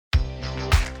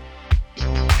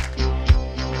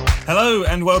Hello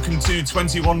and welcome to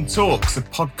 21 Talks, a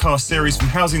podcast series from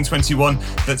Housing 21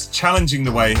 that's challenging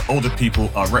the way older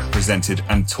people are represented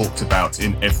and talked about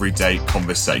in everyday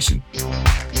conversation.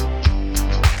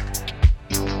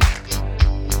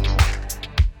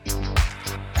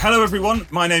 Hello everyone,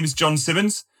 my name is John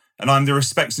Simmons and I'm the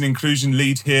Respect and Inclusion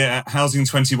Lead here at Housing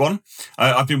 21.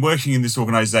 I've been working in this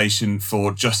organisation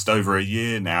for just over a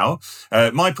year now.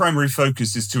 My primary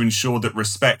focus is to ensure that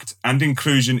respect and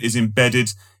inclusion is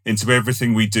embedded into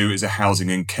everything we do as a housing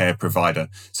and care provider.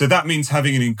 So that means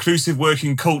having an inclusive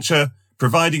working culture,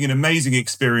 providing an amazing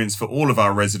experience for all of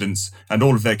our residents and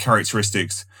all of their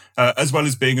characteristics, as well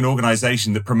as being an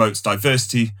organisation that promotes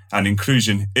diversity and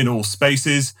inclusion in all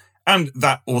spaces. And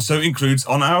that also includes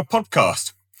on our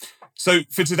podcast. So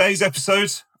for today's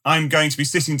episode, I'm going to be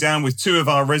sitting down with two of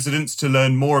our residents to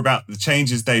learn more about the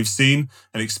changes they've seen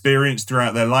and experienced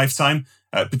throughout their lifetime,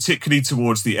 particularly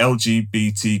towards the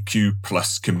LGBTQ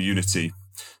plus community.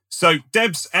 So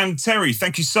Debs and Terry,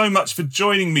 thank you so much for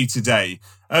joining me today.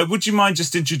 Would you mind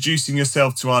just introducing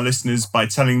yourself to our listeners by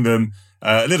telling them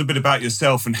a little bit about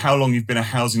yourself and how long you've been a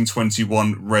Housing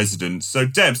 21 resident? So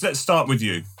Debs, let's start with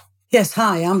you. Yes,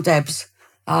 hi, I'm Debs.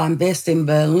 I'm based in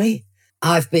Burnley.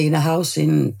 I've been a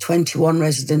Housing 21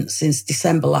 resident since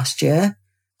December last year.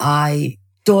 I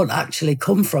don't actually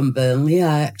come from Burnley.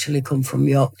 I actually come from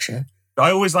Yorkshire.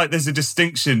 I always like there's a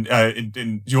distinction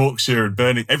in Yorkshire and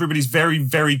Burnley. Everybody's very,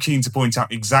 very keen to point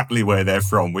out exactly where they're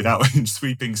from without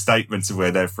sweeping statements of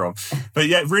where they're from. But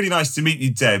yeah, really nice to meet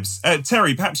you, Debs.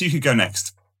 Terry, perhaps you could go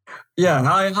next. Yeah,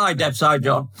 hi Debs, hi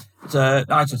John. It's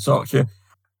nice to talk to you.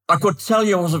 I could tell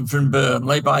you I wasn't from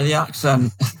Burnley by the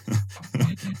accent.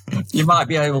 You might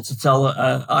be able to tell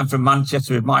that I'm from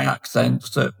Manchester with my accent,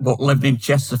 but living in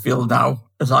Chesterfield now,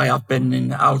 as I have been in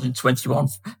Housing 21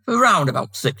 for around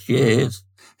about 6 years.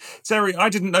 Was I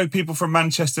didn't know people from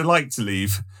Manchester like to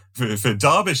leave for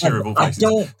Derbyshire of all places. I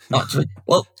don't, actually.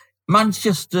 Well,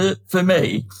 Manchester, for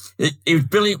me, it was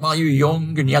brilliant while you were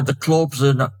young and you had the clubs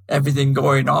and everything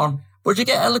going on. But you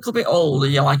get a little bit older,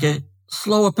 you're like a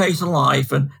slower pace of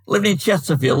life, and living in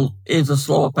Chesterfield is a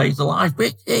slower pace of life,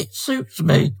 but it suits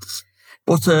me.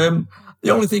 But the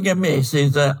only thing I miss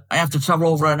is I have to travel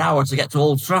over an hour to get to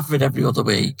Old Trafford every other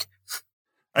week.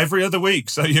 Every other week?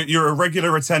 So you're a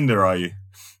regular attender, are you?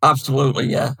 Absolutely,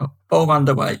 yeah. Home and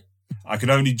away. I can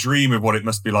only dream of what it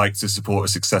must be like to support a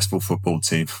successful football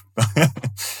team.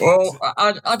 Well,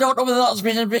 I don't know whether that's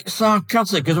been a bit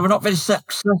sarcastic because we're not very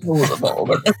successful at the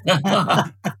moment.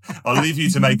 I'll leave you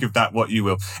to make of that what you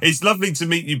will. It's lovely to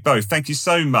meet you both. Thank you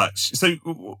so much. So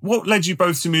what led you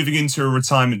both to moving into a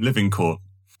retirement living court?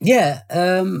 Yeah,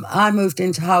 I moved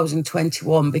into Housing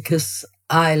 21 because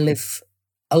I live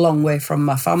a long way from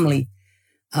my family,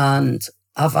 and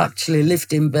I've actually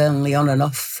lived in Burnley on and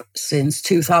off since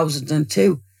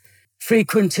 2002.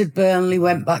 Frequented Burnley,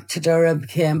 went back to Durham,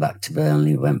 came back to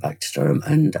Burnley, went back to Durham.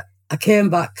 And I came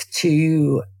back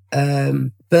to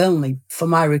Burnley for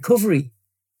my recovery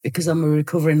because I'm a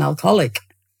recovering alcoholic,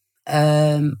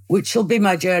 which will be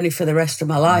my journey for the rest of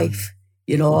my life,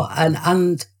 you know.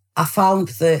 And I found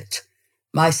that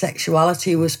my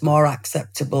sexuality was more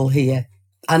acceptable here.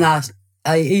 And I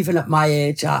even at my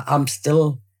age, I'm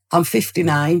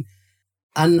 59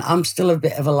 and I'm still a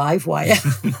bit of a live wire,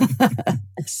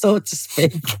 so to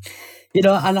speak. You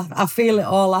know, and I feel it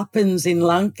all happens in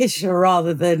Lancashire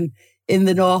rather than in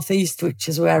the northeast, which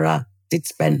is where I did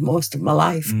spend most of my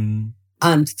life.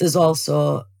 And there's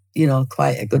also, you know,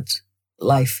 quite a good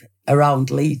life around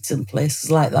Leeds and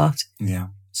places like that. Yeah.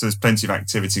 So there's plenty of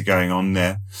activity going on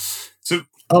there. So,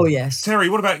 oh yes. Terry,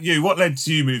 what about you? What led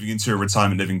to you moving into a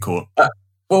retirement living court?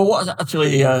 Well, what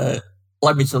actually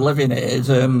led me to live in it is,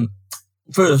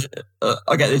 first,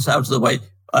 I'll get this out of the way.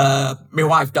 My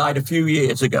wife died a few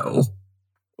years ago,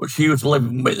 but she was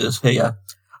living with us here.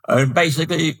 And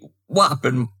basically, what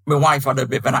happened, my wife had a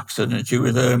bit of an accident. She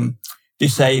was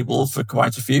disabled for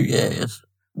quite a few years.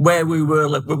 Where we were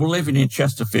living in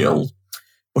Chesterfield,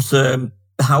 but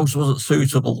the house wasn't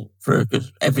suitable for her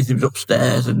because everything was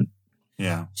upstairs. And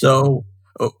yeah. So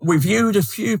we viewed a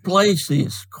few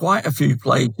places, quite a few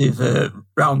places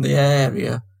around the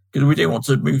area, because we didn't want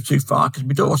to move too far because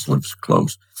my daughter lives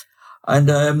close.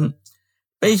 And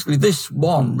basically this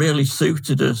one really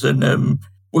suited us. And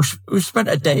we spent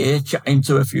a day here chatting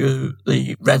to a few of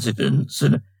the residents,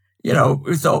 and, you know,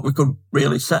 we thought we could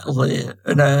really settle here.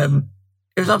 And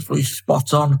it was absolutely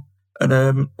spot on.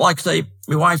 And like I say,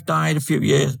 my wife died a few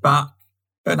years back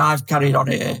and I've carried on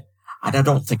here, and I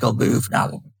don't think I'll move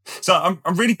now. So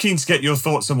I'm really keen to get your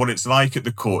thoughts on what it's like at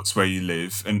the courts where you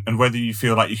live and whether you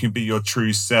feel like you can be your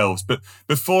true selves. But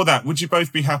before that, would you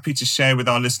both be happy to share with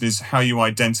our listeners how you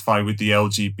identify with the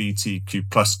LGBTQ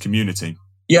plus community?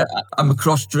 Yeah, I'm a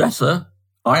cross-dresser.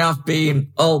 I have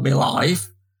been all my life.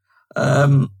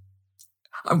 I'm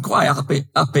quite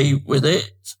happy with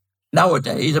it.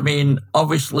 Nowadays, I mean,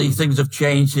 obviously things have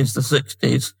changed since the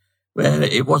 60s where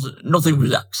nothing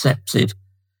was accepted.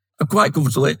 I'm quite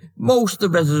comfortable. Most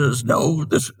of the residents know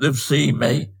they've seen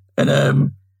me,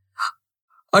 and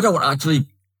I don't actually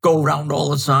go around all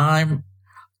the time,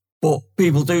 but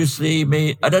people do see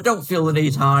me, and I don't feel the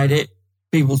need to hide it.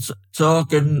 People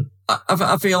talk, and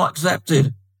I feel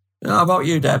accepted. How about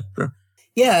you, Deborah?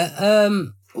 Yeah,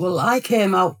 well, I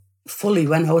came out fully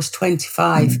when I was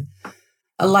 25.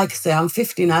 And like I say, I'm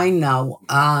 59 now,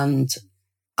 and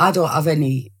I don't have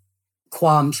any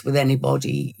qualms with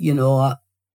anybody,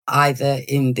 either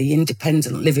in the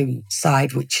independent living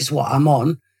side, which is what I'm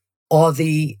on, or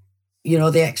the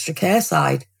extra care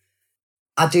side.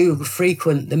 I do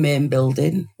frequent the main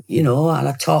building, and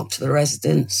I talk to the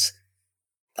residents.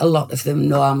 A lot of them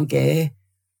know I'm gay,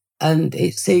 and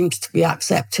it seems to be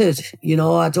accepted.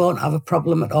 I don't have a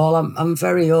problem at all. I'm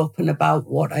very open about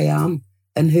what I am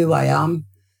and who I am,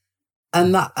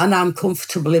 and I'm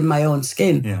comfortable in my own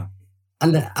skin. Yeah.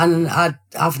 And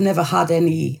I've never had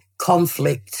any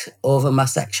conflict over my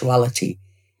sexuality.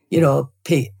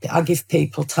 I give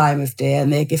people time of day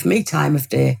and they give me time of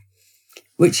day,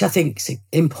 which I think is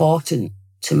important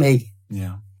to me.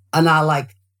 Yeah. And I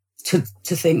like to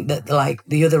think that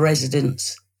the other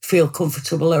residents feel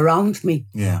comfortable around me.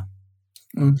 Yeah.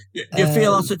 Do you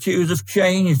feel attitudes have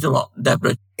changed a lot,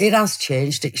 Deborah? It has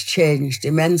changed. It's changed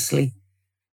immensely.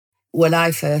 When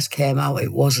I first came out,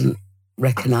 it wasn't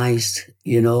recognised,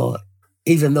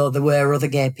 even though there were other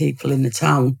gay people in the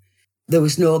town. There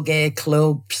was no gay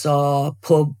clubs or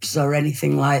pubs or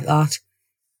anything like that.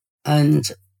 And,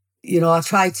 I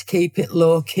tried to keep it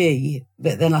low key,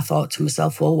 but then I thought to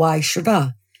myself, well, why should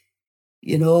I?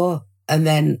 And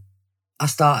then I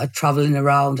started travelling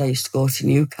around. I used to go to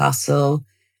Newcastle,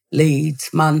 Leeds,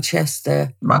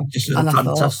 Manchester. Manchester's a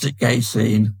fantastic gay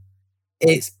scene.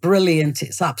 It's brilliant.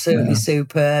 It's absolutely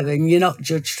superb. And you're not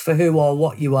judged for who or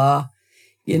what you are,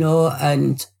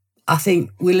 and I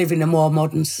think we live in a more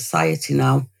modern society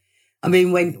now. I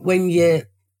mean, when your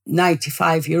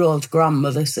 95-year-old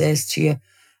grandmother says to you,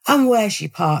 and where's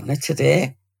your partner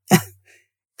today?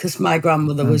 Because my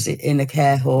grandmother was in a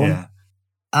care home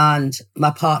and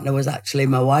my partner was actually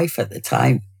my wife at the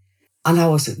time. And I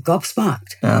was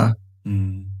gobsmacked. Yeah.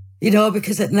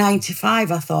 Because at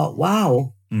 95, I thought,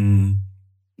 wow.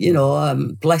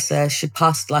 Bless her, she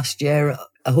passed last year at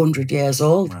 100 years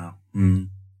old. Wow. And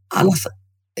I thought,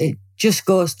 it just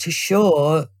goes to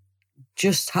show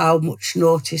just how much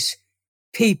notice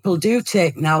people do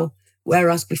take now,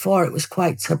 whereas before it was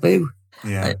quite taboo.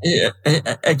 Yeah.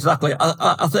 Exactly.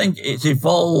 I think it's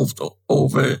evolved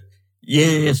over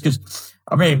years because,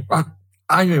 I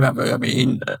remember,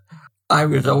 I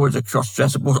was always a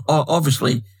cross-dresser, but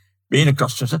obviously being a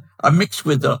cross-dresser, I mixed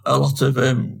with a lot of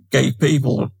gay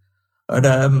people.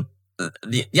 And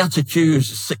the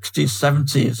attitudes, 60s,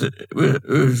 70s,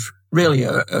 was really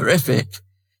horrific.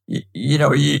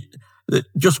 You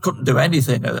just couldn't do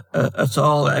anything at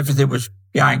all. Everything was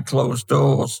behind closed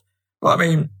doors. But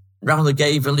around the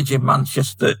gay village in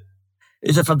Manchester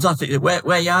is a fantastic,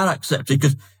 where you are accepted,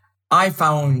 because I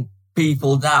found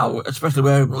people now, especially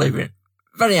where I'm living,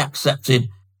 very accepting.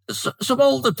 Some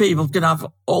older people can have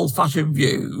old-fashioned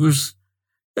views,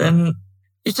 and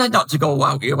you tend not to go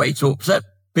out your way to upset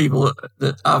people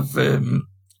that have,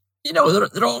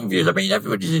 their own views.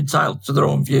 Everybody's entitled to their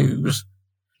own views.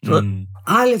 But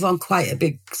I live on quite a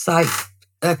big site,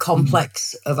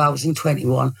 complex of Housing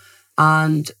 21,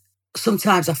 and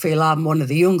sometimes I feel I'm one of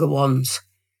the younger ones.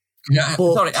 Yeah,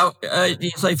 sorry, did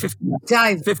you say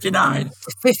 59? 59?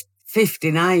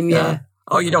 59, yeah.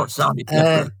 Oh, you don't sound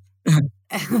it.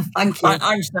 Thank you.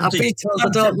 I've been told I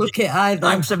don't look it either.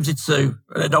 I'm 72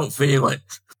 and I don't feel it.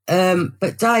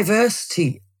 But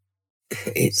diversity,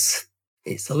 it's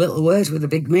a little word with a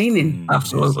big meaning.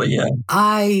 Absolutely, yeah.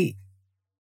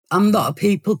 I'm not a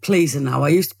people pleaser now. I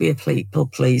used to be a people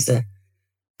pleaser,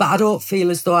 but I don't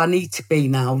feel as though I need to be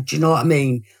now. Do you know what I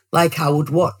mean? Like I would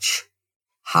watch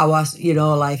how I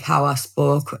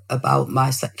spoke about my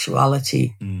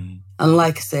sexuality. And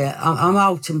like I say, I'm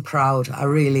out and proud. I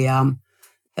really am.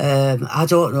 I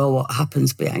don't know what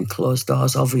happens behind closed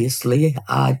doors, obviously.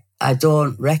 I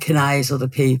don't recognise other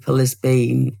people as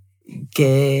being,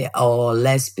 gay or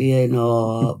lesbian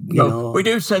or, you know. We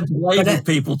do tend to label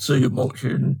people too much.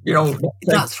 And, you know,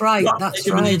 that's right. That's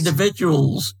right.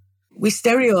 Individuals. We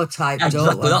stereotype,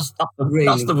 exactly. Don't we?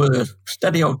 That's the word.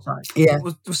 Stereotype. Yeah.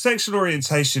 Well, sexual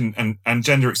orientation and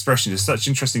gender expression is such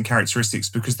interesting characteristics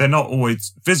because they're not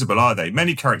always visible, are they?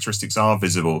 Many characteristics are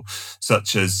visible,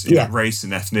 such as you know, race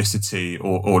and ethnicity,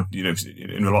 or you know,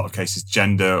 in a lot of cases,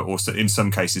 gender, or in some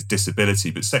cases,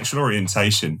 disability. But sexual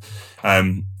orientation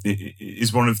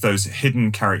is one of those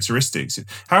hidden characteristics.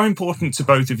 How important to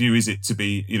both of you is it to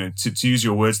be, you know, to use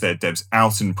your words there, Debs,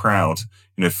 out and proud?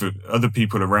 You know, for other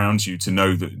people around you to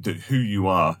know that who you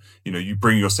are, you know, you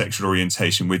bring your sexual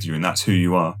orientation with you and that's who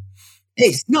you are.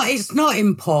 It's not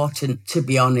important, to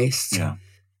be honest. Yeah.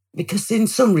 Because in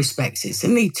some respects, it's a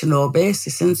need to know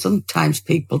basis. And sometimes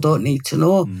people don't need to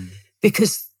know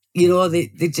because, you know, they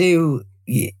do.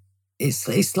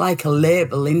 It's like a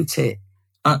label, isn't it?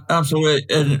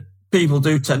 Absolutely. And people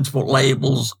do tend to put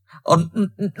labels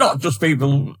on, not just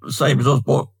people the same as us,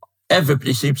 but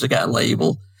everybody seems to get a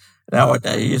label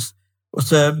nowadays.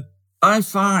 But I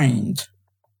find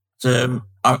I'm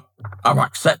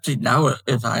accepted now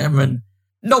as I am, and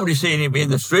nobody's seeing me in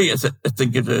the street as I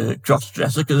think of a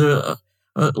cross-dresser because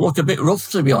I look a bit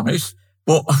rough, to be honest.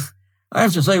 But I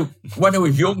have to say, when I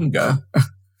was younger,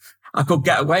 I could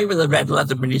get away with a red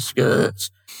leather mini skirt.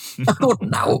 I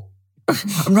couldn't now.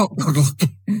 I'm not good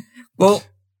looking. But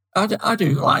I do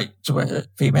like to wear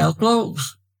female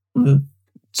clothes.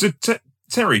 So,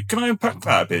 Terry, can I unpack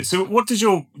that a bit? So what does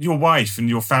your wife and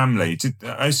your family,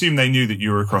 I assume they knew that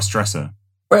you were a cross-dresser?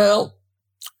 Well,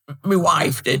 my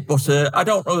wife did, but I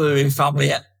don't know whether my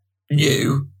family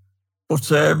knew.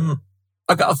 But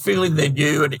I got a feeling they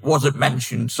knew and it wasn't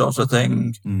mentioned, sort of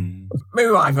thing. My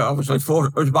wife, obviously,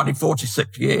 was married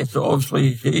 46 years, so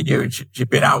obviously she knew and she'd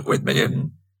been out with me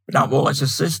and been out more or less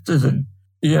as sisters. And,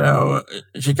 you know,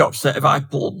 she got upset if I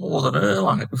pulled more than her.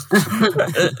 Like,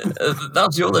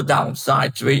 that's the other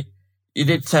downside to it. You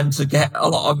did tend to get a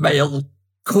lot of male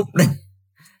company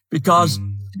because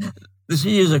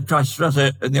she is a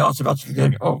cross-dresser and they automatically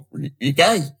go, oh, you're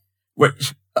gay,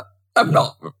 which I'm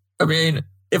not. I mean,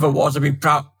 if I was, I'd be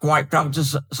quite proud to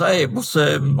say it. But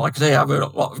like I say, I have a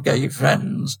lot of gay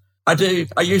friends. I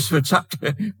used to attract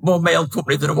more male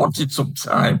company than I wanted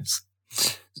sometimes.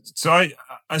 So I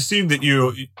assume that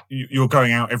you're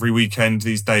going out every weekend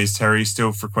these days, Terry,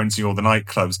 still frequenting all the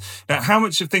nightclubs. Now, how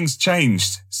much have things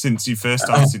changed since you first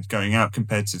started going out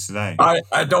compared to today?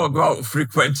 I don't go out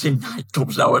frequenting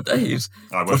nightclubs nowadays.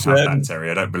 I won't have that, Terry.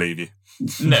 I don't believe you.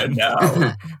 No.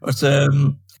 But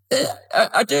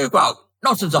I do go out,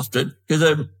 not as often,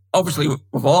 because obviously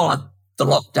we've all had the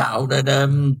lockdown,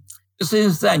 and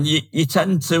since then you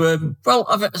tend to,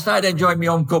 I've started enjoying my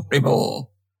own company more,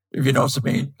 if you know what I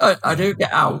mean. I do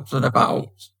get out and about.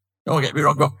 Don't get me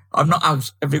wrong, but I'm not out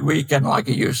every weekend like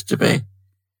I used to be.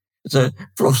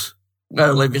 Plus, where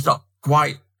I live is not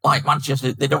quite like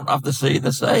Manchester. They don't have the sea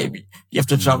the same. You have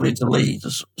to travel into Leeds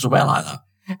or somewhere like that.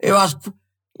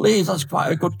 Leeds has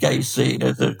quite a good gay scene.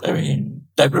 I mean,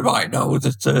 Deborah might know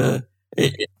that.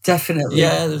 Definitely.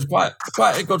 Yeah, there's quite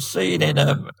a good scene in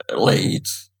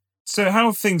Leeds. So how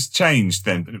have things changed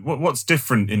then? What's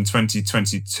different in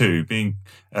 2022, being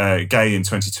gay in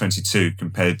 2022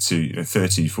 compared to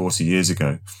 30, 40 years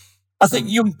ago? I think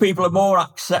young people are more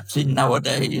accepting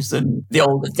nowadays than the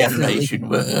older generation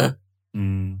were.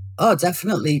 Oh,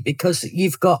 definitely, because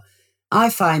I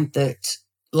find that,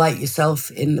 like yourself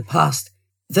in the past,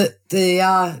 that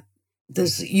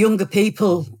there's younger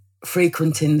people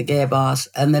frequenting the gay bars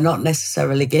and they're not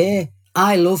necessarily gay.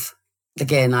 I love the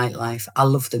gay nightlife. I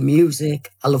love the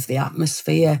music. I love the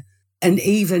atmosphere. And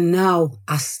even now,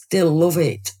 I still love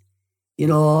it. You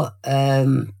know,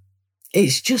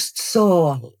 it's just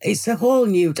it's a whole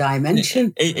new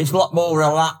dimension. It's a lot more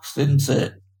relaxed, isn't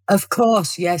it? Of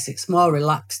course, yes, it's more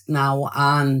relaxed now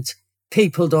and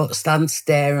people don't stand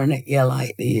staring at you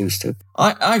like they used to.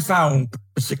 I found,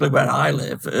 particularly where I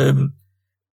live,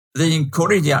 they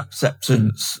encourage the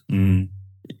acceptance. You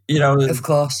know, of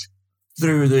course,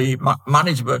 through the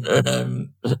management and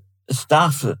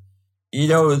staff. You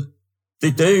know,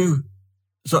 they do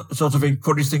sort of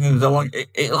encourage things along.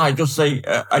 Like just say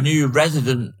a new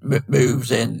resident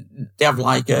moves in, they have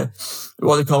like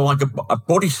what they call like a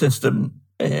buddy system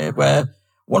where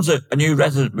once a new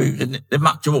resident moves in, they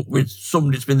match them up with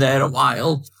somebody that's been there a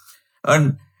while,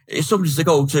 and it's somebody to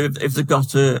go to if they've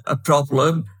got a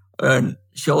problem and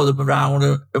show them around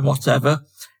and whatever.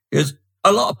 Because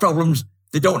a lot of problems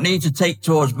they don't need to take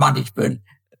towards management.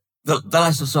 The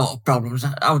lesser sort of problems.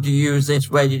 How do you use this?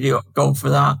 Where do you go for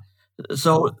that?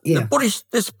 So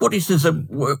this buddy system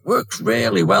works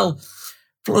really well.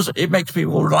 Plus, it makes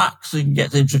people relax and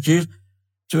get introduced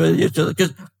to each other.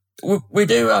 Because we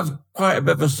do have quite a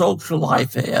bit of a social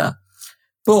life here,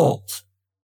 but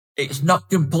it's not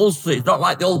compulsory. It's not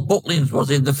like the old Butlins was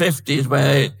in the 50s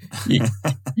where you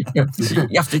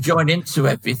have to join into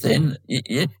everything.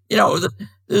 You know,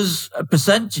 there's a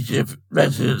percentage of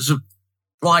residents who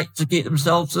like to keep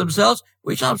themselves to themselves,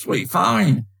 which is absolutely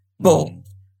fine. But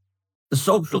the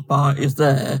social part is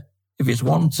there if it's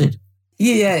wanted.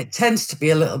 Yeah, it tends to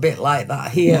be a little bit like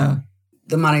that here. Yeah.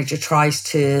 The manager tries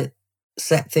to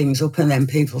set things up and then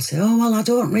people say, oh, well, I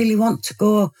don't really want to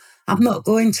go. I'm not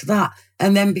going to that.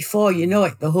 And then before you know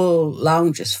it, the whole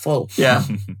lounge is full. Yeah.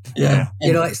 Yeah.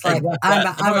 You know, it's like, I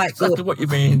might exactly go. What you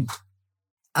mean.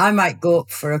 I might go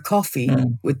up for a coffee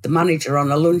with the manager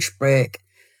on a lunch break.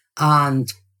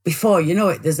 And before you know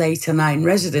it, there's 8 or 9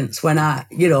 residents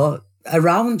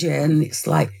around you. And it's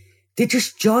like, they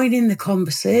just join in the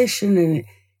conversation. And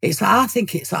I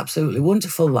think it's absolutely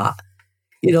wonderful that,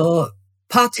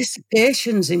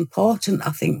 participation's important, I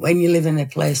think, when you live in a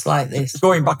place like this.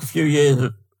 Going back a few years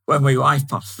when my wife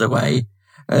passed away,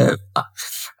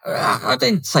 I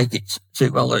didn't take it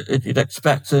too well as you'd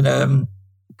expect. And I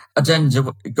ended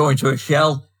up going to a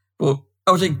shell, but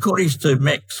I was encouraged to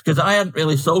mix because I hadn't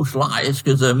really socialised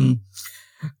because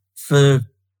for the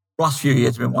last few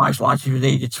years of my wife's life, she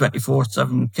needed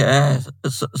 24/7 care.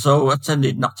 So I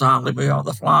tended not to hardly move out of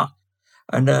the flat.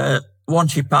 And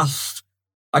once she passed,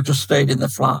 I just stayed in the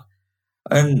flat.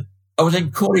 And I was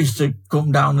encouraged to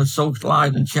come down and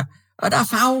socialise and chat. And I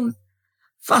found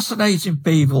fascinating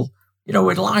people,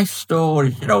 with life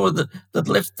stories, that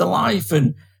lived the life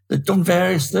and they'd done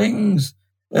various things.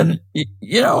 And,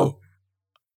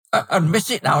 I miss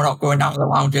it now, not going down to the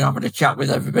lounge and having a chat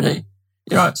with everybody.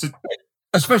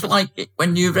 Especially like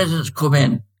when new residents come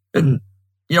in and,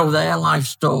 their life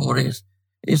stories.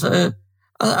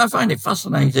 I find it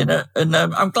fascinating. And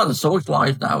I'm glad I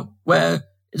socialised now, where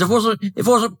if it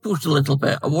wasn't pushed a little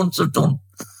bit, I wouldn't have done.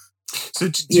 So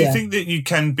do you think that you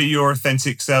can be your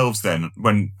authentic selves then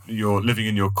when you're living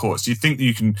in your courts? Do you think that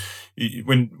you can,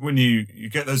 when you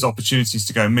get those opportunities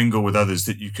to go and mingle with others,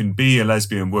 that you can be a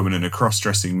lesbian woman and a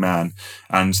cross-dressing man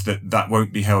and that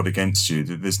won't be held against you,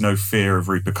 that there's no fear of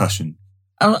repercussion?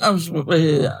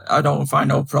 Absolutely. I don't find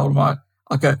no problem.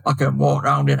 I can walk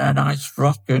around in a nice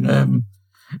frock and,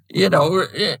 they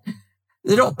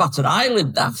don't bat an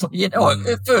eyelid now.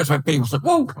 At first when people say,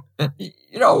 whoa,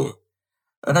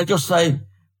 and I just say,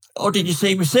 oh, did you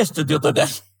see my sister the other day?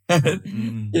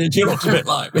 She looks a bit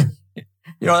like me.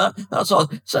 That's all.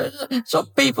 So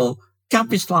people can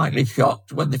be slightly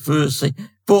shocked when they first see,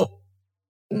 but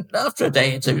after a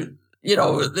day or two, they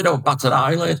don't bat an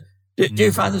eyelid. Do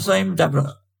you find the same, Deborah?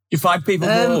 Do you find people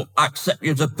more accept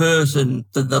you as a person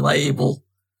than the label?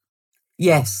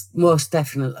 Yes, most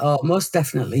definitely. Oh, most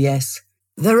definitely, yes.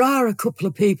 There are a couple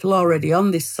of people already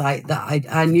on this site that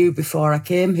I knew before I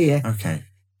came here. Okay.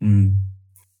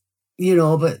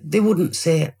 But they wouldn't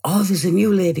say, oh, there's a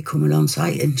new lady coming on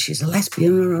site and she's a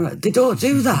lesbian. They don't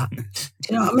do that. Do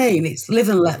you know what I mean? It's live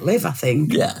and let live, I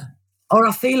think. Yeah. Or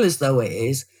I feel as though it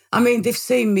is. I mean, they've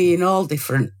seen me in all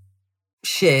different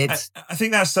shades. I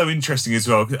think that's so interesting as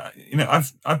well.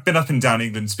 I've been up and down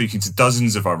England speaking to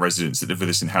dozens of our residents that live with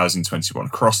us in Housing 21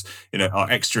 across, our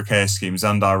extra care schemes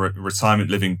and our retirement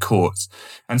living courts.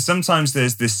 And sometimes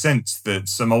there's this sense that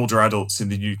some older adults in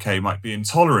the UK might be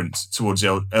intolerant towards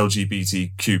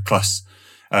LGBTQ plus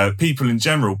people in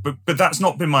general, but that's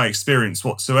not been my experience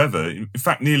whatsoever. In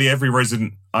fact, nearly every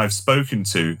resident I've spoken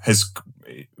to has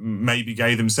maybe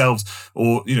gay themselves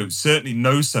or, certainly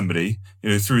know somebody,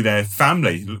 through their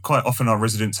family. Quite often our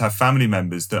residents have family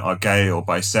members that are gay or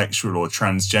bisexual or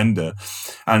transgender.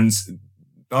 And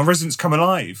our residents come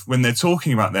alive when they're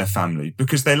talking about their family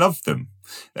because they love them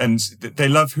and they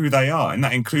love who they are. And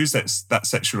that includes that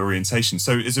sexual orientation.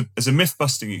 So as a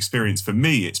myth-busting experience for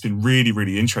me, it's been really,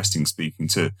 really interesting speaking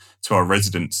to our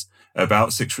residents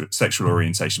about sexual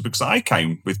orientation, because I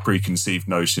came with preconceived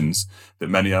notions that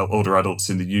many older adults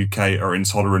in the UK are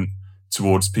intolerant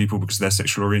towards people because of their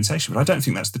sexual orientation. But I don't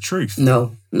think that's the truth.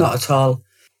 No, not at all.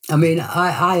 I mean,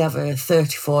 I have a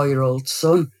 34-year-old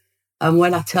son, and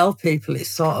when I tell people, it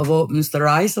sort of opens their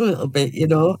eyes a little bit,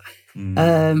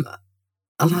 And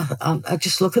I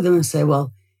just look at them and say,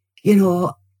 well,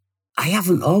 I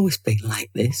haven't always been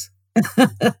like this.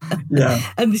 Yeah.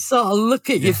 And they sort of look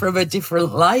at you from a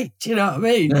different light. Do you know what I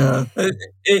mean? Yeah.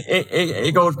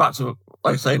 It goes back to,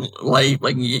 like I say,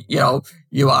 labelling.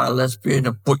 You are a lesbian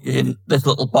and put you in this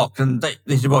little box, and this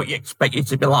is what you expect you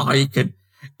to be like. And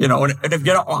and if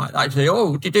you're not like that, you say,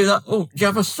 "Oh, do you do that? Oh, do you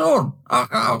have a son?"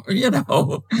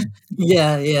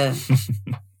 Yeah.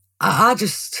 I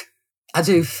I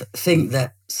do think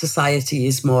that society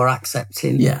is more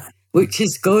accepting, Yeah. which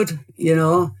is good, you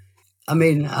know. I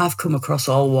mean, I've come across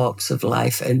all walks of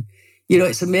life, and, you know,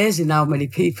 it's amazing how many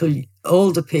people, the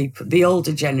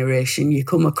older generation, you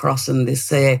come across and they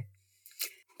say,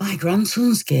 my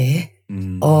grandson's gay,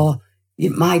 or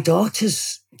my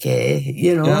daughter's gay,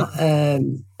 you know,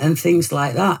 and things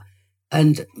like that.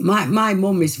 And my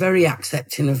mum is very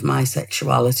accepting of my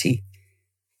sexuality,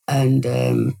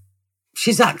 and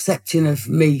she's accepting of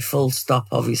me, full stop,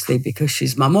 obviously, because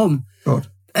she's my mum. Good.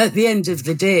 At the end of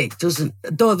the day, it doesn't,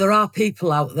 though there are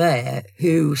people out there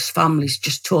whose families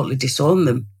just totally disown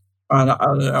them. I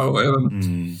know.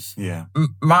 Yeah.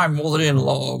 My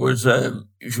mother-in-law was,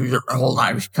 she was an old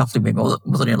Irish Catholic. My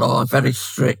mother-in-law, very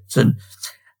strict, and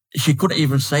she couldn't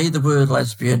even say the word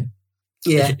lesbian.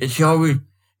 Yeah. She always,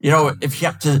 you know, if she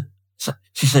had to,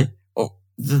 she said, oh,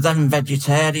 them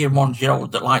vegetarian ones, you know,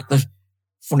 that like the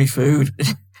funny food.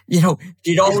 You know,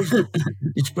 she'd always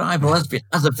describe a lesbian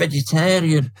as a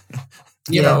vegetarian.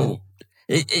 You know,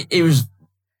 it was,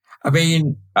 I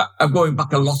mean, I'm going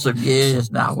back a lot of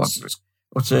years now, but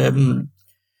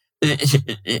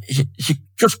she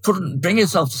just couldn't bring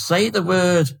herself to say the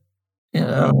word, you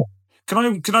know. I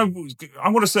want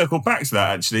to circle back to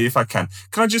that, actually, if I can.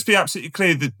 Can I just be absolutely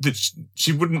clear that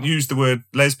she wouldn't use the word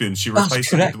lesbian, she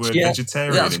replaced it with the word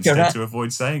vegetarian instead to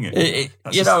avoid saying it?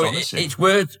 You know, it's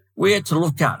weird to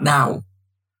look at now.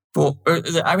 But,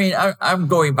 I mean, I'm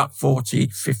going back 40,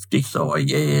 50 sort of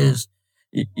years,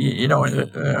 you know,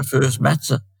 when I first met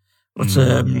her. But,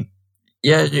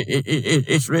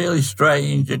 it's really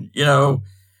strange. And, you know,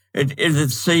 to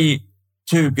see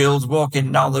two girls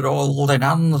walking down the road holding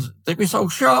hands, they'd be so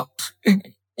shocked, you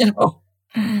know.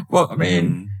 But, I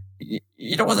mean,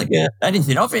 you don't want to get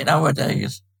anything of it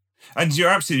nowadays. And you're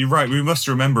absolutely right. We must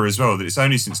remember as well that it's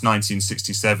only since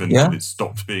 1967 that it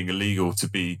stopped being illegal to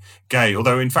be gay.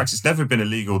 Although, in fact, it's never been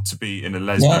illegal to be in a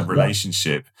lesbian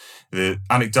relationship.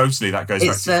 Anecdotally, that goes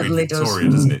back to Queen Victoria,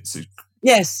 doesn't it? So,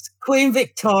 yes, Queen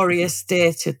Victoria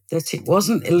stated that it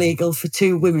wasn't illegal for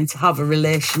two women to have a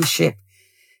relationship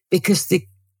because they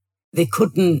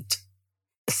couldn't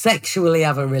sexually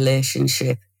have a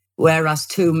relationship, whereas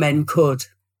two men could.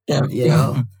 Yeah, you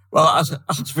know. Well, as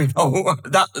we know,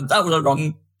 that was a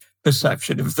wrong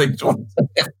perception of things. Without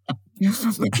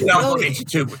going into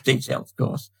too much detail, of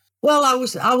course. Well, I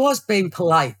was being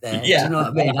polite there. Yeah. Do you know what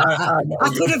I mean? I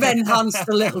could have enhanced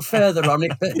a little further on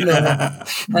it, but no.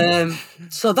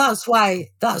 So that's why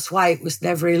it was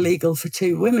never illegal for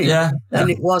two women, and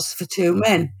it was for two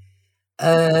men.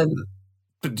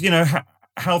 But you know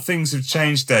how things have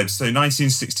changed, Deb. So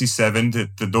 1967,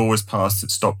 the law was passed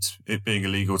that stopped it being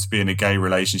illegal to be in a gay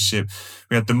relationship.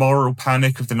 We had the moral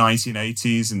panic of the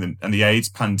 1980s and the AIDS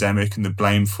pandemic and the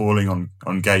blame falling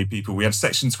on gay people. We had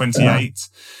Section 28,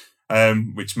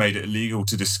 which made it illegal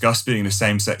to discuss being in a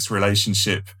same-sex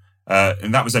relationship.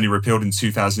 And that was only repealed in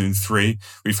 2003.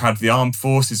 We've had the Armed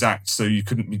Forces Act, so you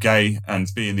couldn't be gay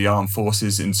and be in the armed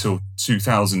forces until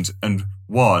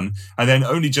 2001. And then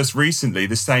only just recently,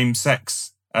 the same-sex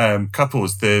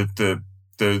couples, the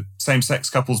same-sex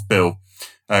couples bill,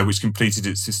 which completed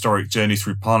its historic journey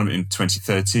through Parliament in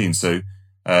 2013. So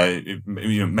it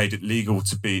made it legal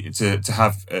to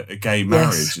have a gay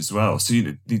marriage as well. So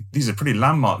these are pretty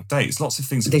landmark dates. Lots of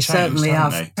things have changed, certainly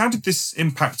haven't have. they? How did this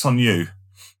impact on you?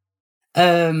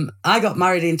 I got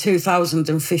married in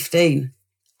 2015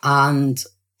 and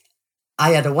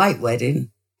I had a white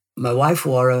wedding. My wife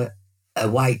wore a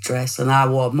white dress and I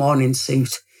wore a morning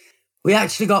suit. We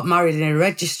actually got married in a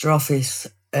register office.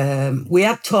 We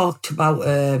had talked about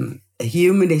a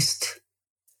humanist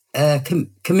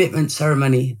commitment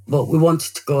ceremony, but we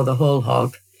wanted to go the whole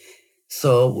hog.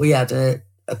 So we had a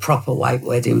proper white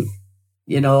wedding,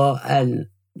 you know, and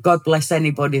God bless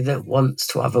anybody that wants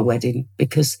to have a wedding,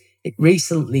 because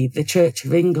recently the Church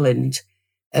of England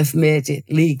have made it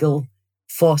legal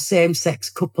for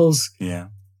same-sex couples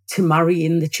to marry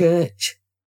in the church.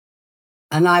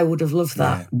 And I would have loved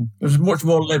that. Yeah. There's a much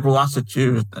more liberal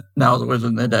attitude now there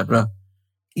isn't there, Deborah?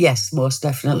 Yes, most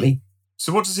definitely.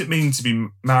 So what does it mean to be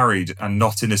married and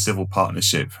not in a civil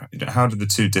partnership? How do the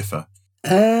two differ?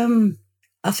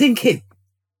 I think it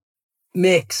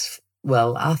makes,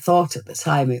 well, I thought at the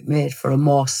time it made for a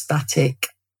more static,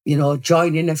 you know,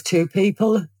 joining of two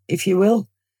people, if you will.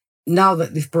 Now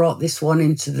that they've brought this one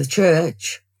into the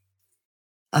church,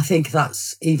 I think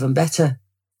that's even better,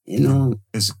 you know.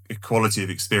 There's equality of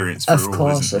experience for all,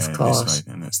 isn't there? Of course.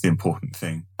 And that's the important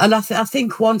thing. And I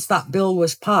think once that bill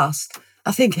was passed,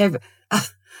 I think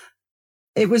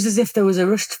it was as if there was a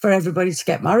rush for everybody to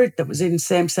get married that was in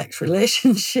same-sex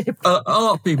relationship. A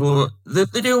lot of people, they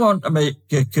do want to make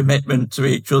a commitment to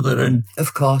each other, and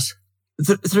of course,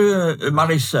 through a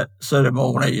marriage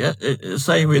ceremony,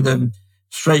 same with them,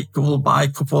 straight couple, bi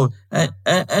couple,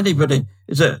 anybody,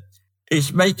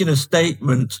 it's making a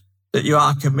statement that you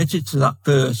are committed to that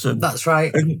person. That's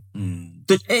right. And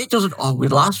it doesn't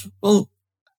always last. Well,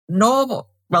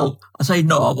 I say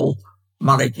normal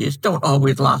marriages don't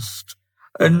always last.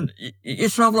 And you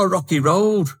travel a rocky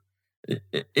road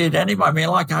in anybody. I mean,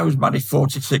 like I was married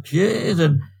 46 years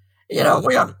and,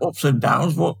 we had ups and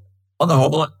downs, but on the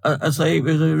whole, I say it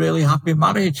was a really happy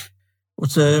marriage.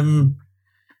 But,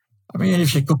 I mean, if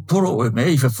she could put up with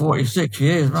me for 46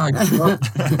 years, my God.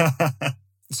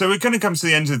 So we're going to come to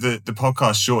the end of the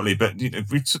podcast shortly, but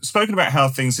we've spoken about how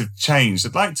things have changed.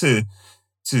 I'd like to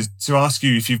ask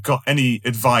you if you've got any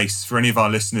advice for any of our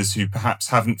listeners who perhaps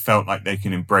haven't felt like they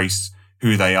can embrace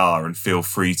who they are and feel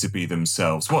free to be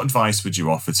themselves. What advice would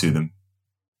you offer to them?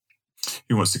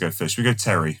 Who wants to go first? We go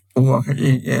Terry. Oh,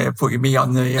 yeah, putting me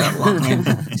on the line.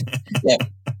 Yeah.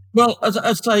 Well, as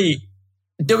I say,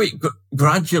 do it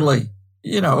gradually.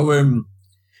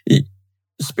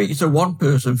 Speak to one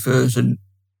person first and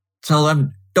tell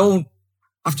them, don't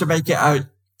have to make it out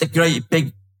the great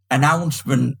big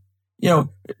announcement. Do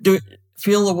it,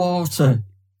 feel the water,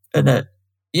 and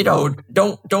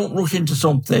don't rush into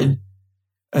something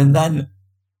and then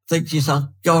think to yourself,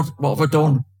 God, what have I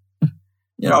done?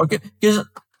 Because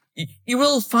you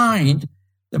will find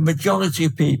the majority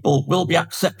of people will be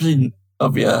accepting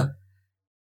of you,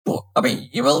 but I mean,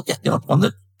 you will get the odd one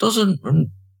that doesn't,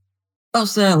 and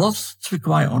that's their loss, to be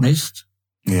quite honest.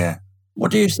 Yeah.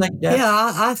 What do you think, Deb?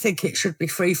 Yeah, I think it should be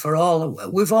free for all.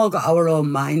 We've all got our own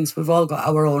minds. We've all got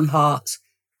our own hearts.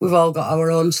 We've all got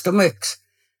our own stomachs.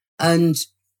 And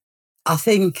I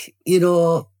think,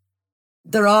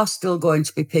 there are still going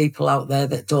to be people out there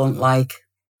that don't like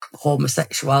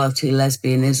homosexuality,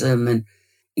 lesbianism, and,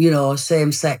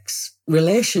 same-sex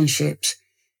relationships.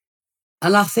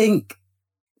 And I think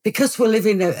because we're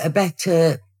living a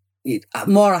better,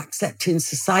 more accepting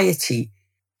society,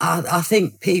 I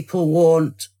think people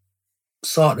won't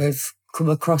sort of come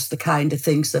across the kind of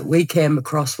things that we came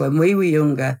across when we were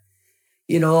younger.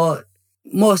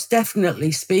 Most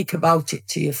definitely speak about it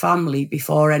to your family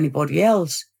before anybody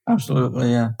else.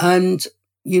 Absolutely, yeah. And,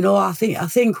 I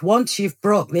think once you've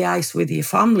broke the ice with your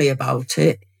family about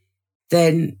it,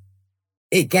 then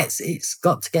it's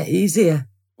got to get easier.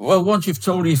 Well, once you've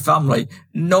told your family,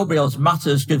 nobody else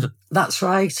matters, because that's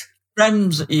right.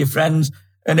 Friends are your friends,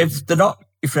 and if they're not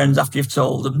your friends after you've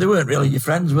told them, they weren't really your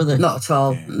friends, were they? Not at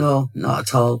all. Yeah. No, not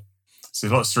at all. So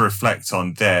lots to reflect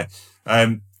on there.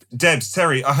 Debs,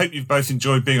 Terry, I hope you've both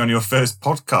enjoyed being on your first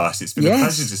podcast. It's been a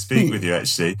pleasure to speak with you,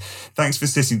 actually. Thanks for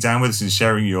sitting down with us and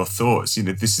sharing your thoughts.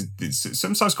 It's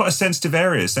sometimes quite a sensitive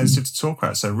area, sensitive to talk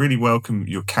about. So I really welcome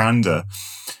your candour.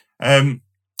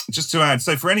 Just to add,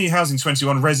 so for any Housing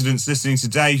 21 residents listening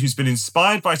today who's been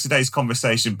inspired by today's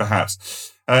conversation,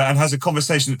 perhaps, and has a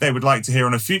conversation that they would like to hear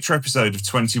on a future episode of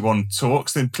 21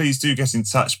 Talks, then please do get in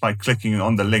touch by clicking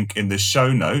on the link in the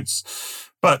show notes.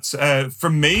 But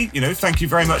from me, thank you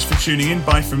very much for tuning in.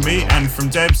 Bye from me and from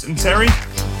Debs and Terry.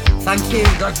 Thank you.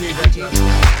 Thank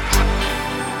you.